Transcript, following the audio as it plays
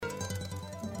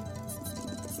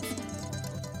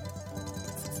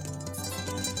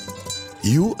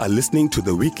You are listening to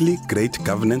the weekly Great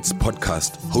Governance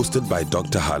podcast hosted by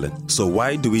Dr. Harlan. So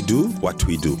why do we do what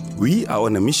we do? We are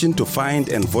on a mission to find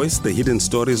and voice the hidden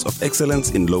stories of excellence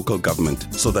in local government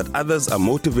so that others are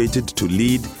motivated to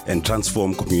lead and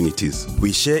transform communities.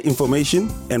 We share information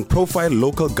and profile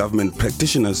local government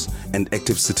practitioners and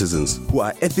active citizens who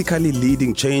are ethically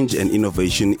leading change and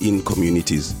innovation in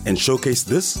communities and showcase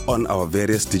this on our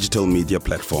various digital media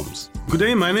platforms. Good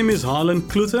day, my name is Ineeleng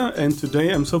Molete, and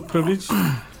today I'm so privileged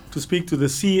to speak to the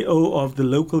CEO of the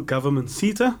Local Government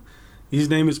SETA. His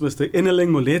name is Mr. Ineeleng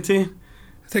Molete.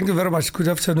 Thank you very much. Good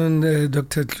afternoon,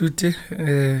 Dr. Molete.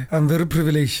 I'm very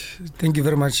privileged. Thank you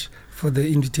very much for the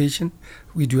invitation.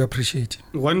 We do appreciate it.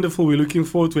 Wonderful. We're looking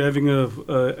forward to having a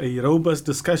robust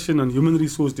discussion on human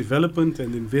resource development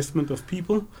and investment of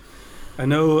people. I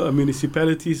know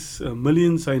municipalities,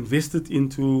 millions are invested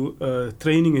into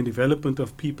training and development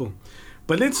of people.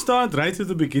 But let's start right at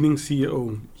the beginning,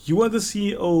 CEO. You are the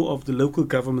CEO of the Local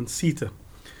Government SETA.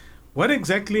 What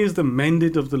exactly is the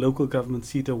mandate of the Local Government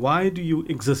SETA? Why do you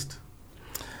exist?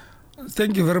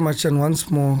 Thank you very much, and once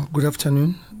more, good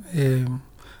afternoon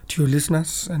to your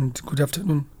listeners, and good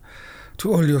afternoon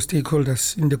to all your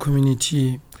stakeholders in the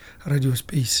community radio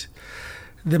space.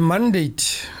 The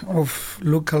mandate of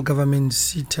Local Government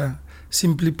SETA,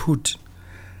 simply put,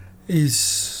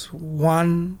 is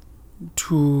one,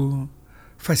 to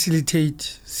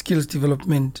facilitate skills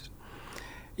development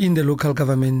in the local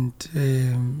government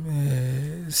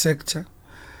sector.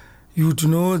 You would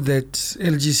know that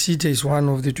LG SETA is one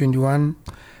of the 21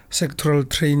 sectoral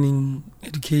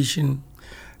education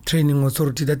training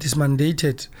authority that is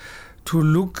mandated to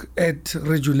look at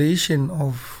regulation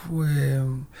of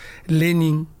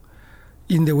learning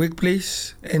in the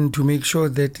workplace and to make sure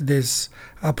that there's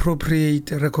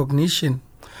appropriate recognition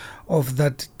of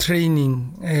that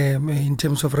training in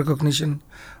terms of recognition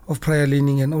of prior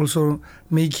learning, and also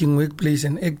making workplace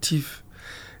an active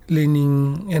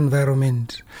learning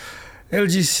environment.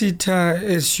 LG SETA,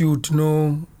 as you would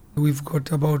know, we've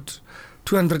got about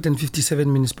 257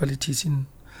 municipalities in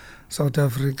South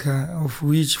Africa, of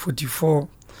which 44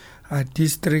 are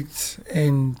districts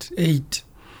and 8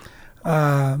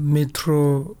 are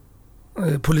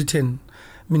metropolitan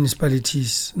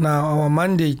municipalities. Now, our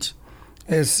mandate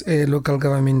as a Local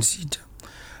Government SETA,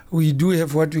 we do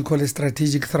have what we call a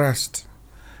strategic thrust,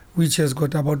 which has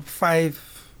got about 5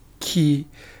 key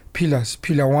pillars.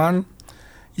 Pillar 1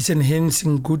 is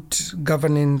enhancing good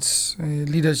governance,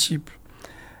 leadership,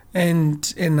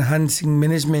 and enhancing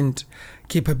management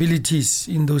capabilities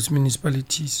in those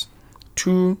municipalities.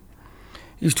 2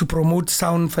 is to promote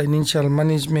sound financial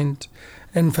management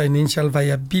and financial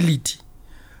viability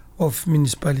of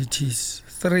municipalities.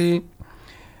 3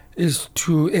 is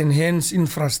to enhance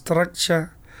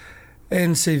infrastructure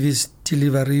and service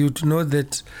delivery. You'd know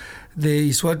that there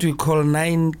is what we call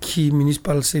 9 key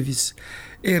municipal service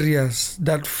areas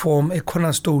that form a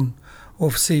cornerstone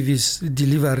of service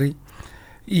delivery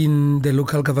in the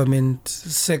local government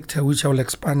sector, which I will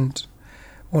expand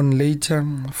on later.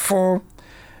 4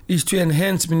 is to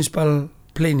enhance municipal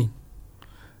planning.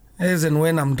 As and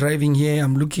when I'm driving here,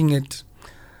 I'm looking at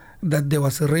that there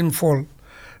was a rainfall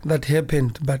that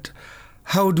happened, but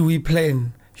how do we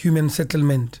plan human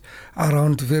settlement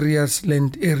around various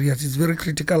land areas? It's very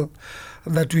critical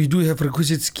that we do have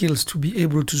requisite skills to be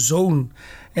able to zone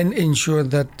and ensure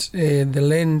that the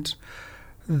land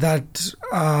that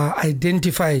are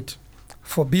identified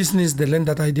for business, the land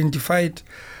that are identified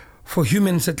for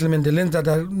human settlement, the land that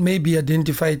are maybe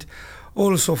identified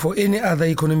also for any other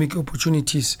economic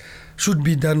opportunities, should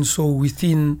be done so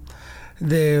within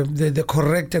the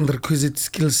correct and requisite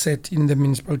skill set in the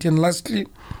municipality. And lastly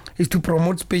is to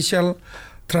promote spatial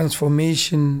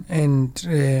transformation and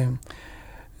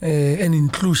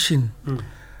inclusion.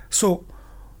 So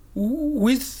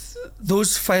with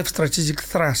those 5 strategic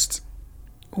thrusts,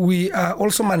 we are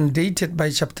also mandated by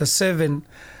Chapter 7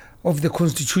 of the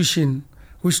Constitution,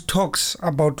 which talks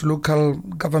about local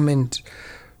government,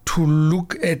 to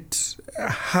look at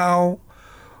how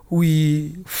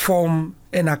we form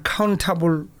an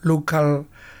accountable local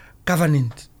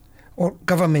government or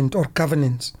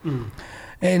governance.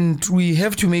 And we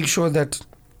have to make sure that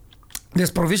there's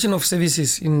provision of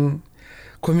services in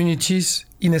communities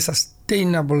in a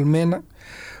sustainable manner.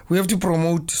 We have to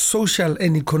promote social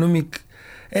and economic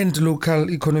and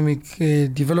local economic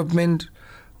development.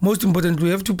 Most importantly,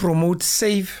 we have to promote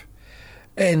safe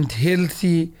and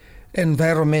healthy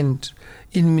environment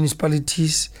in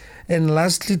municipalities. And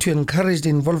lastly, to encourage the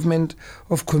involvement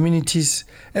of communities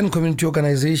and community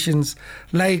organizations,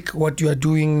 like what you are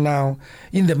doing now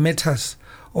in the matters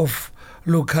of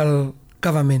local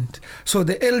government. So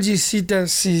the LG SETA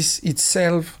sees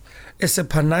itself as a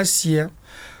panacea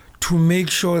to make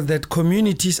sure that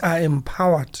communities are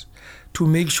empowered, to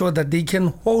make sure that they can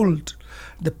hold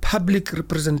the public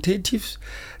representatives,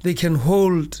 they can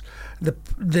hold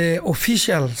the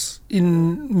officials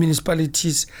in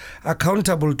municipalities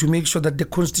accountable to make sure that the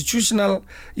constitutional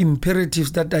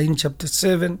imperatives that are in Chapter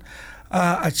 7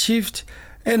 are achieved.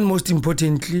 And most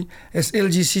importantly, as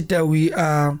LG SETA, we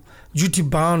are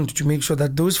duty-bound to make sure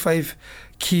that those 5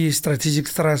 key strategic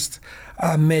thrusts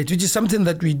are met, which is something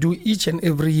that we do each and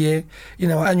every year in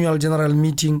our annual general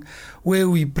meeting, where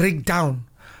we break down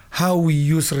how we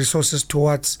use resources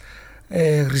towards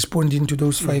responding to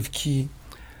those 5 key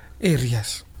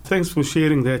areas. Thanks for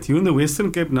sharing that. You're in the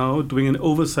Western Cape now doing an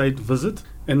oversight visit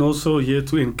and also here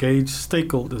to engage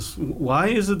stakeholders. Why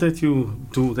is it that you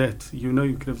do that? You know,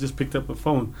 you could have just picked up a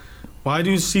phone. Why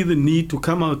do you see the need to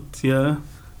come out here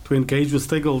to engage with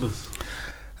stakeholders?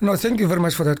 No, thank you very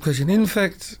much for that question. In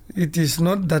fact, it is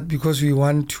not that because we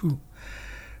want to.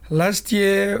 Last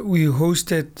year, we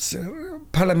hosted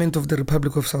Parliament of the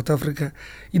Republic of South Africa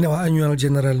in our annual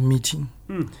general meeting.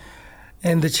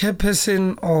 And the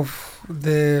chairperson of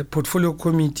the Portfolio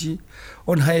Committee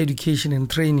on Higher Education and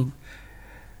Training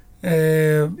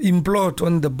implored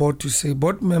on the board to say,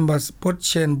 board members, board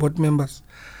chair and board members,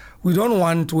 we don't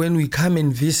want when we come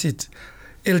and visit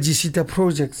LG SETA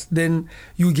projects, then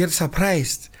you get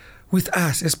surprised with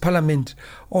us as Parliament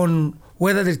on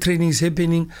whether the training is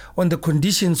happening, on the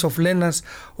conditions of learners,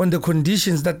 on the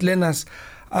conditions that learners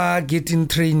are getting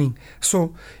training.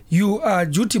 So you are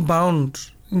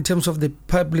duty-bound in terms of the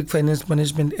Public Finance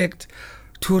Management Act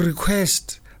to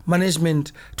request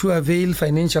management to avail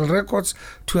financial records,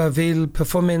 to avail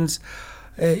performance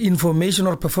information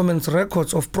or performance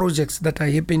records of projects that are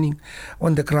happening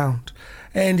on the ground.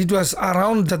 And it was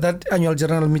around that annual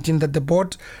general meeting that the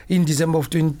board in December of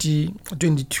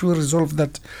 2022 resolved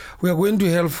that we are going to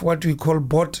have what we call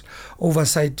board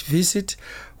oversight visit,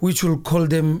 which we'll call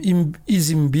them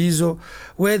Izimbizo,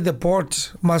 where the board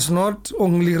must not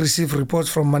only receive reports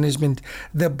from management,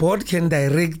 the board can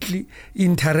directly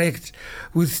interact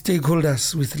with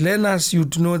stakeholders, with learners.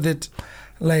 You'd know that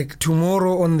like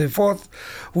tomorrow on the 4th,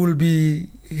 we'll be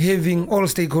having all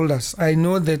stakeholders. I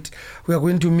know that we are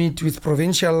going to meet with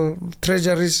provincial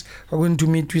treasuries, we're going to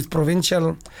meet with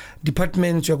provincial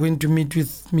departments, we're going to meet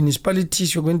with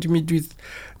municipalities, we're going to meet with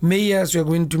mayors, we're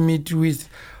going to meet with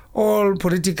all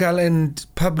political and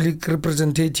public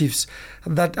representatives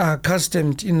that are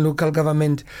accustomed in local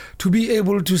government to be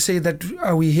able to say that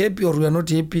are we happy or we are not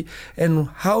happy, and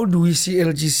how do we see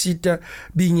LG SETA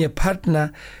being a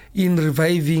partner in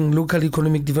reviving local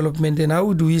economic development, and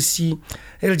how do we see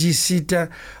LG SETA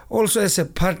also as a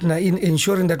partner in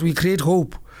ensuring that we create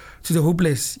hope to the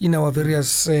hopeless in our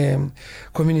various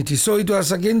communities. So it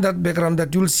was again that background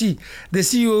that you'll see. The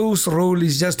CEO's role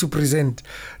is just to present.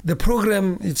 The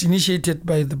program is initiated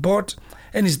by the board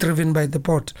and is driven by the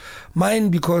board. Mine,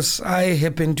 because I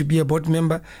happen to be a board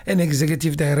member and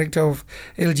executive director of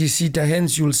LG SETA,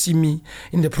 hence you'll see me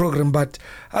in the program. But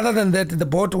other than that, the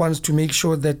board wants to make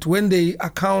sure that when they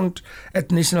account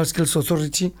at National Skills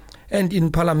Authority and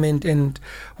in Parliament and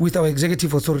with our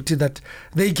executive authority, that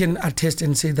they can attest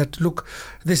and say that, look,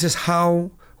 this is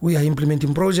how we are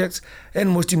implementing projects, and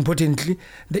most importantly,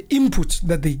 the input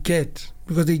that they get,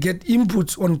 because they get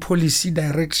inputs on policy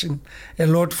direction a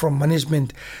lot from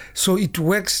management. So it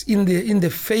works in the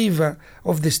favor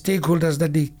of the stakeholders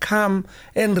that they come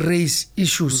and raise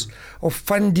issues of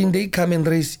funding, they come and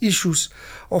raise issues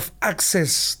of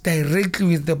access directly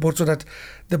with the board, so that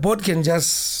the board can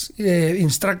just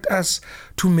instruct us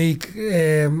to make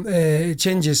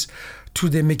changes to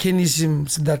the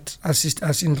mechanisms that assist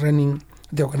us in running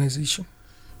the organization.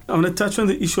 I want to touch on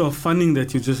the issue of funding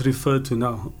that you just referred to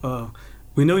now.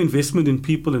 We know investment in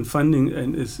people and funding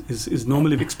and is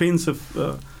normally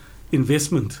expensive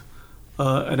investment.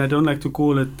 And I don't like to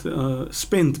call it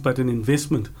spent, but an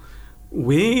investment.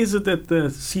 Where is it that the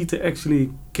SETA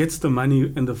actually gets the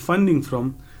money and the funding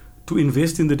from to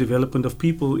invest in the development of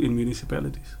people in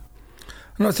municipalities?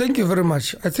 No, thank you very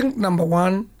much. I think number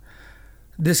one,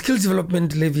 the Skills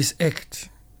Development Levies Act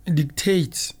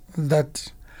dictates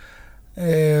that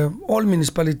all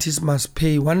municipalities must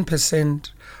pay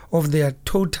 1% of their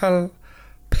total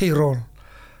payroll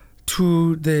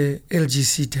to the LG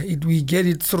SETA. We get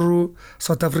it through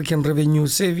South African Revenue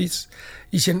Service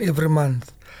each and every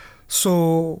month.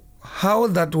 So how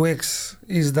that works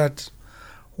is that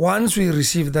once we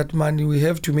receive that money, we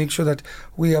have to make sure that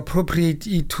we appropriate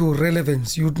it to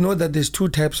relevance. You'd know that there's two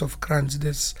types of grants.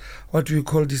 There's what we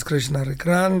call discretionary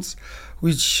grants,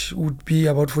 which would be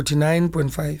about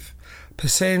 49.5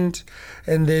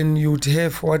 and then you'd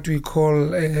have what we call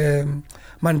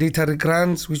mandatory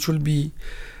grants, which will be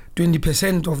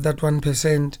 20% of that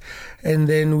 1%, and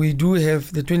then we do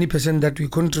have the 20% that we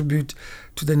contribute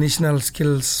to the National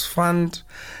Skills Fund,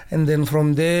 and then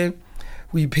from there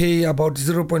we pay about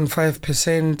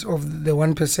 0.5% of the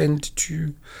 1%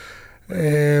 to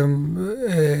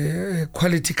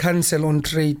Quality Council on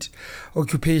Trade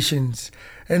Occupations,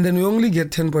 and then we only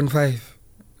get 10.5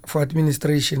 for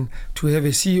administration, to have a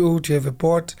CEO, to have a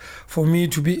board, for me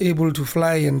to be able to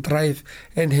fly and drive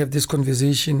and have this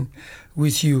conversation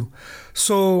with you.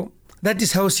 So that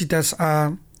is how SETAs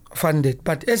are funded.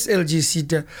 But as LG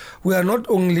SETA, we are not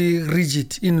only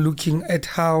rigid in looking at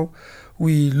how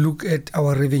we look at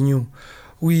our revenue.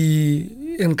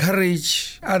 We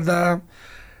encourage other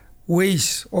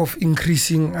ways of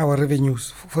increasing our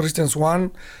revenues. For instance,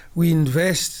 one, we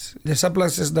invest the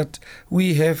surpluses that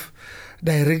we have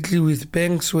directly with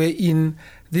banks, wherein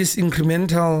this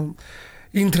incremental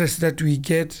interest that we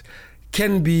get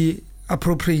can be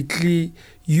appropriately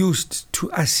used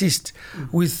to assist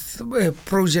with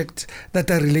projects that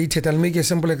are related. I'll make a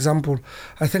simple example.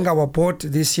 I think our board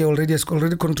this year has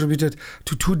already contributed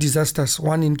to 2 disasters,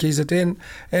 one in KZN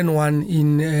and one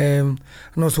in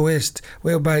Northwest,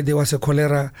 whereby there was a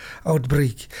cholera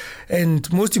outbreak.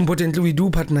 And most importantly, we do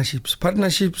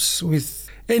partnerships with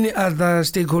any other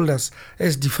stakeholders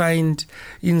as defined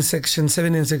in Section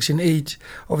 7 and Section 8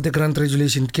 of the grant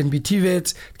regulation. It can be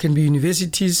TVETs, it can be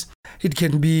universities, it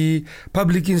can be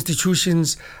public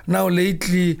institutions. Now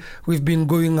lately, we've been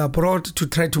going abroad to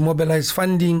try to mobilize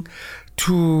funding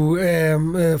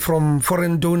from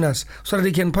foreign donors so that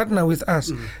they can partner with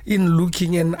us in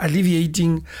looking and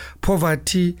alleviating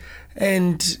poverty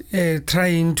and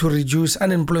trying to reduce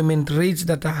unemployment rates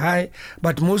that are high,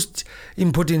 but most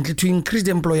importantly to increase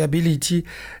the employability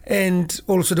and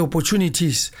also the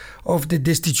opportunities of the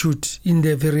destitute in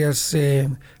the various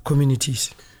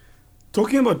communities.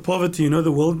 Talking about poverty,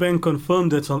 the World Bank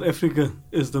confirmed that South Africa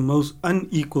is the most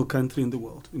unequal country in the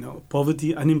world.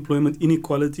 Poverty, unemployment,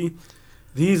 inequality,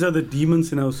 these are the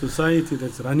demons in our society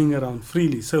that's running around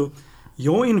freely. So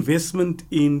your investment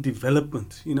in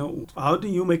development, how do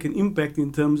you make an impact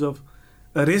in terms of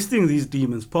arresting these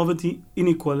demons, poverty,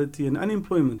 inequality, and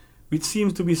unemployment, which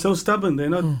seems to be so stubborn? They're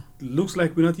not. Looks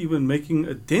like we're not even making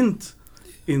a dent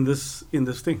in this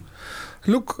thing.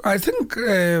 Look, I think,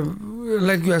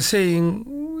 like you are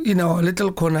saying, in our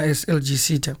little corner as LG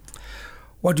SETA,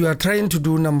 what we are trying to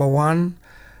do, number one,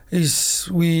 is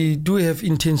we do have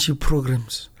internship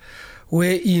programs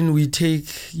wherein we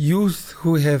take youth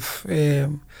who have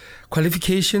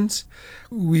qualifications,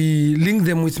 we link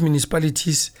them with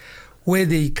municipalities where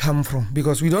they come from,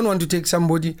 because we don't want to take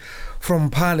somebody from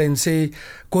Paarl and say,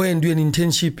 go and do an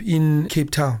internship in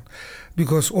Cape Town,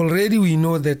 because already we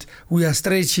know that we are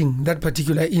stretching that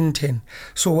particular intern.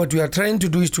 So what we are trying to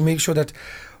do is to make sure that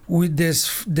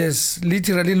there's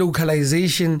literally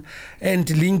localization and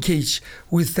linkage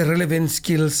with the relevant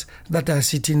skills that are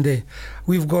sitting there.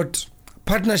 We've got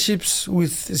partnerships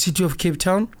with the City of Cape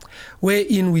Town,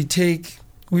 wherein we've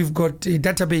got a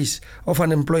database of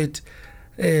unemployed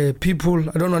people.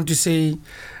 I don't want to say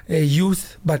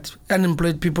youth, but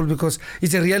unemployed people, because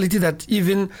it's a reality that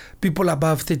even people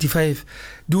above 35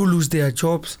 do lose their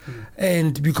jobs,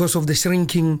 and because of the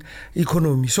shrinking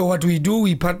economy. So what we do,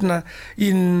 we partner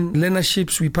in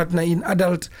learnerships, we partner in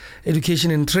adult education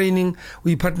and training,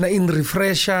 we partner in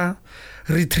refresher,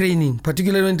 retraining,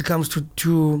 particularly when it comes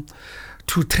to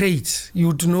trades. You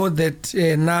would know that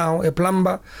now a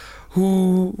plumber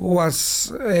who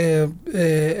was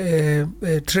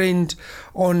trained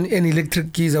on an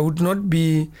electric geyser would not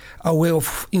be aware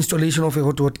of installation of a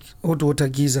hot water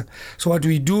geyser. So what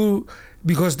we do,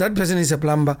 because that person is a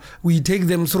plumber, we take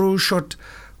them through short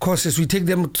courses, we take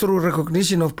them through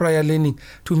recognition of prior learning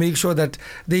to make sure that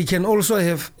they can also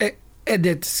have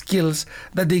added skills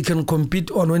that they can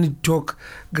compete on when you talk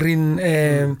green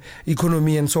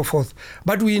economy and so forth.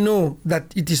 But we know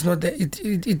that it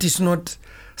is not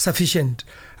sufficient.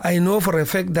 I know for a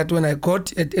fact that when I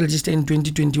got at LG SETA in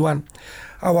 2021,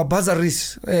 our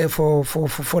bursaries for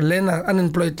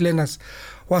unemployed learners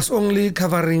was only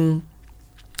covering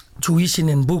tuition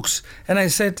and books. And I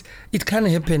said, it can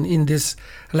happen in this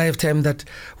lifetime that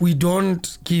we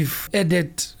don't give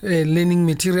added learning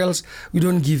materials, we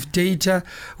don't give data,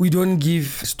 we don't give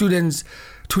students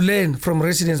to learn from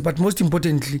residents, but most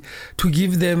importantly, to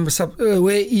give them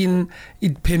wherein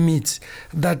it permits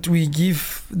that we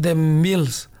give them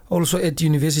meals also at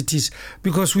universities,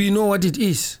 because we know what it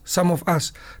is, some of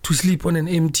us, to sleep on an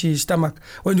empty stomach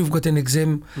when you've got an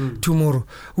exam tomorrow.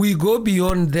 We go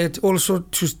beyond that also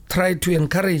to try to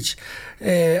encourage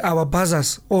our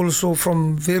buzzers also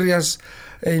from various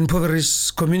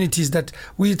impoverished communities, that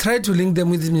we try to link them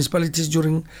with municipalities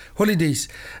during holidays,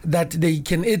 that they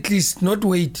can at least not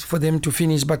wait for them to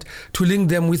finish, but to link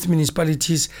them with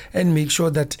municipalities and make sure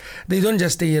that they don't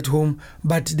just stay at home,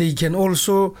 but they can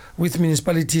also, with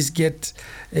municipalities, get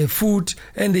food,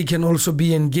 and they can also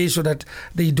be engaged so that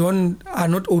they are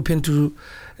not open to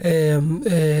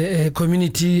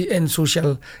community and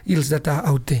social ills that are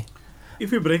out there.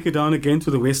 If we break it down again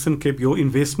to the Western Cape, your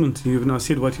investment, you've now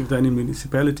said what you've done in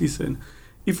municipalities, and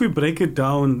if we break it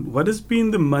down, what has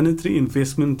been the monetary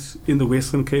investment in the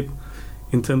Western Cape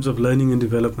in terms of learning and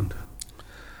development?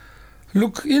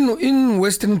 Look, in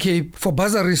Western Cape, for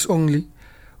bursaries only,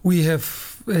 we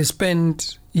have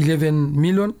spent 11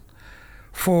 million.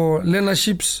 For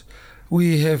learnerships,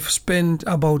 we have spent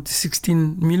about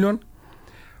 16 million.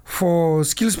 For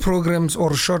skills programs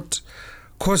or short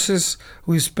courses,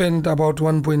 we spent about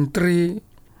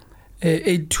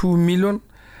 1.382 million.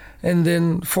 And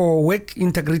then for work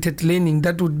integrated learning,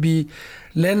 that would be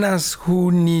learners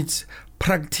who need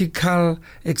practical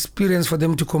experience for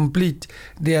them to complete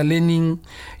their learning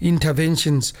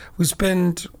interventions. We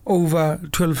spent over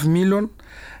 12 million.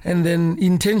 And then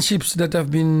internships that I've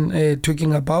been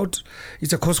talking about,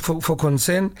 it's a cause for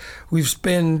concern. We've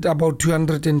spent about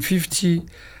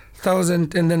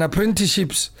 250,000. And then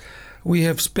apprenticeships, we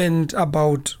have spent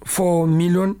about 4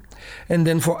 million. And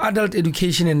then for adult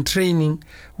education and training,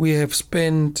 we have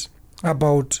spent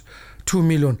about 2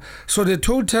 million. So the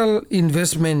total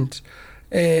investment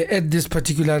at this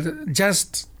particular,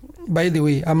 just by the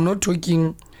way, I'm not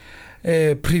talking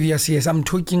previous years, I'm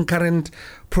talking current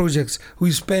projects.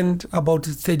 We spent about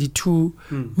 32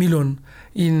 million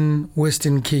in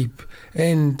Western Cape.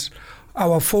 And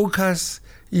our focus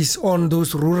is on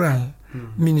those rural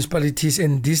municipalities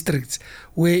and districts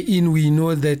wherein we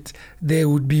know that there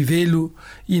would be value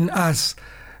in us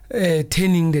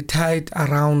turning the tide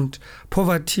around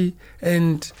poverty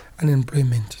and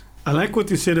unemployment. I like what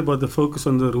you said about the focus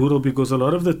on the rural, because a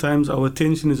lot of the times our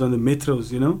attention is on the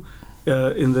metros,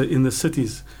 in the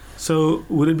cities. So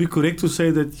would it be correct to say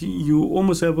that you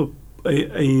almost have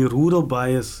a rural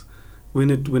bias when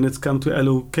it's come to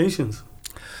allocations?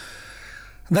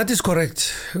 That is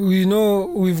correct. We know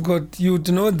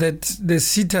you'd know that the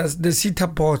SETA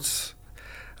boards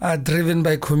are driven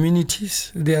by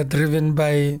communities. They are driven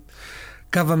by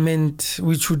government,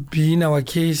 which would be, in our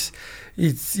case,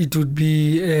 it would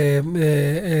be a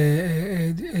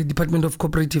Department of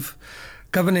Cooperative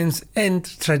Governance and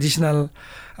Traditional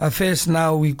Affairs.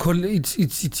 Now we call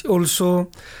it's also,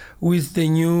 with the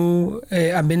new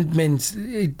amendments,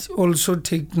 it also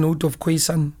take note of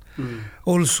Khoisan.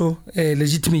 Also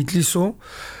legitimately so.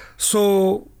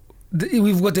 So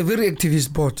we've got a very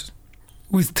activist board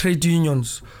with trade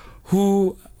unions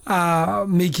who are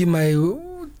making my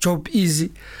job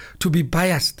easy to be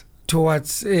biased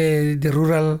towards the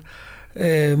rural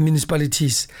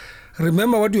municipalities.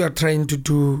 Remember, what we are trying to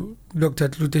do, Dr.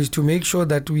 Tlute, is to make sure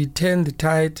that we turn the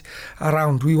tide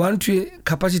around. We want to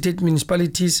capacitate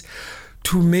municipalities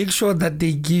to make sure that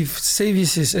they give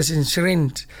services as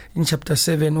enshrined in Chapter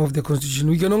 7 of the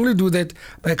Constitution. We can only do that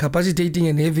by capacitating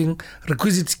and having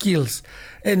requisite skills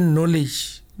and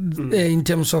knowledge in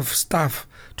terms of staff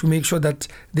to make sure that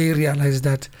they realize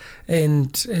that.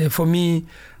 And for me,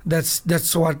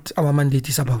 that's what our mandate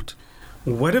is about.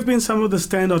 What have been some of the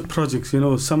standout projects,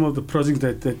 some of the projects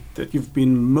that you've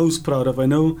been most proud of? I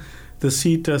know the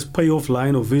SETA's payoff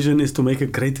line or vision is to make a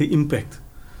greater impact.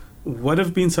 What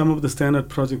have been some of the standout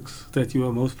projects that you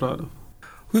are most proud of?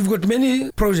 We've got many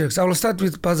projects. I will start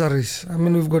with bursaries.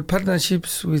 We've got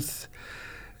partnerships with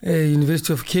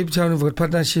University of Cape Town. We've got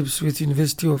partnerships with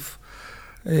University of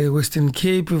Western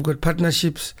Cape. We've got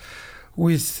partnerships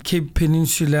with Cape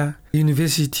Peninsula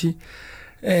University.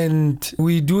 And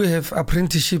we do have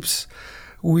apprenticeships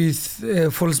with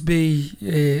Falls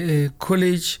Bay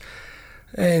College.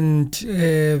 And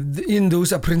in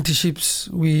those apprenticeships,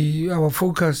 our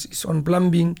focus is on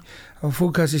plumbing, our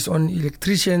focus is on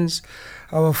electricians,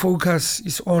 our focus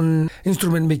is on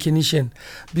instrument mechanician,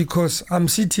 because I'm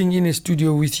sitting in a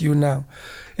studio with you now.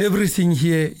 Everything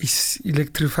here is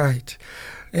electrified.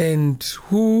 And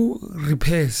who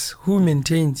repairs, who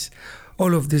maintains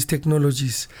all of these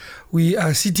technologies? We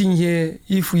are sitting here.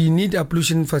 If we need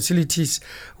ablution facilities,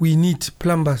 we need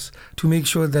plumbers to make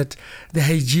sure that the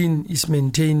hygiene is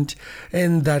maintained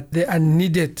and that the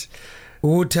unneeded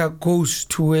water goes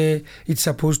to where it's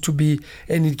supposed to be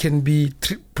and it can be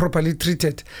properly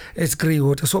treated as grey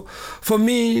water. So for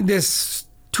me, there's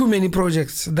too many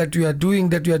projects that we are doing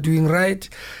right.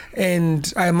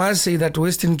 And I must say that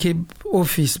Western Cape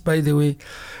office, by the way,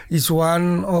 is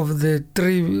one of the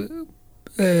 3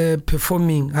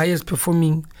 highest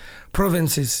performing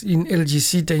provinces in LG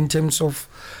SETA in terms of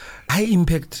high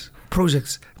impact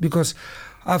projects, because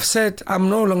I've said I'm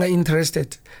no longer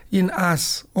interested in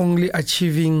us only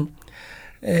achieving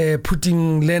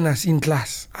putting learners in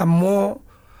class. I'm more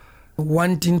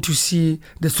wanting to see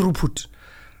the throughput.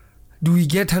 Do we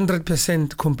get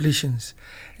 100% completions?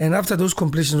 And after those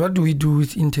completions, what do we do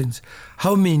with interns?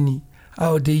 How many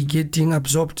are they getting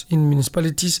absorbed in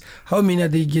municipalities? How many are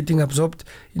they getting absorbed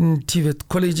in TVET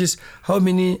colleges? How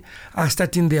many are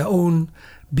starting their own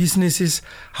businesses?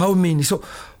 How many? So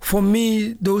for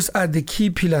me, those are the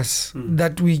key pillars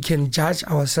that we can judge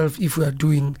ourselves if we are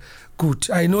doing good.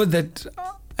 I know that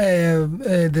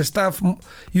the staff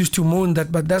used to moan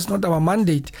that, but that's not our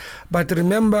mandate. But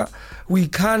remember, we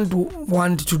can't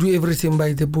want to do everything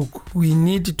by the book. We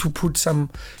need to put some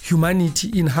humanity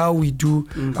in how we do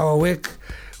our work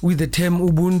with the term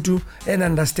Ubuntu, and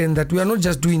understand that we are not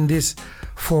just doing this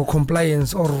for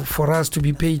compliance or for us to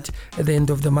be paid at the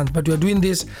end of the month, but we are doing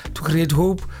this to create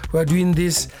hope. We are doing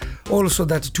this also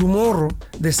that tomorrow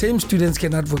the same students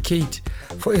can advocate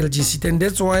for LG SETA. And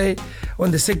that's why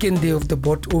on the second day of the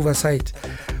board oversight,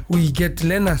 we get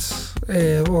learners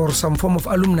or some form of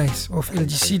alumni of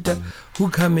LG SETA who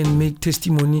come and make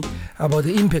testimony about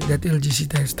the impact that LG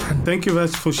SETA has done. Thank you very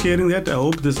much for sharing that. I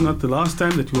hope this is not the last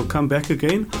time that you will come back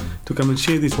again to come and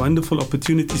share these wonderful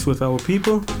opportunities with our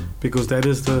people, because that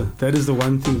is the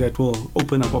one thing that will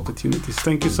open up opportunities.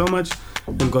 Thank you so much,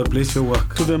 and God bless your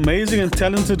work. To the amazing and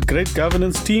talented Great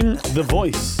Governance team, The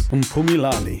Voice,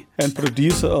 Mpumilani, and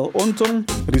producer Al Ontong,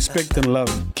 respect and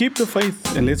love. Keep the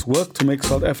faith and let's work to make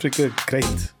South Africa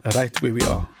great, right where we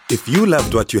are. If you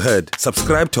loved what you heard,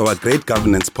 subscribe to our Great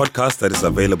Governance podcast that is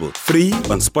available free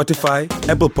on Spotify,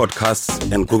 Apple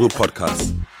Podcasts, and Google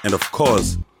Podcasts. And of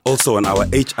course, also on our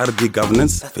HRD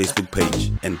Governance Facebook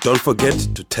page. And don't forget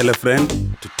to tell a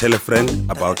friend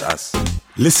about us.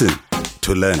 Listen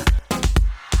to learn.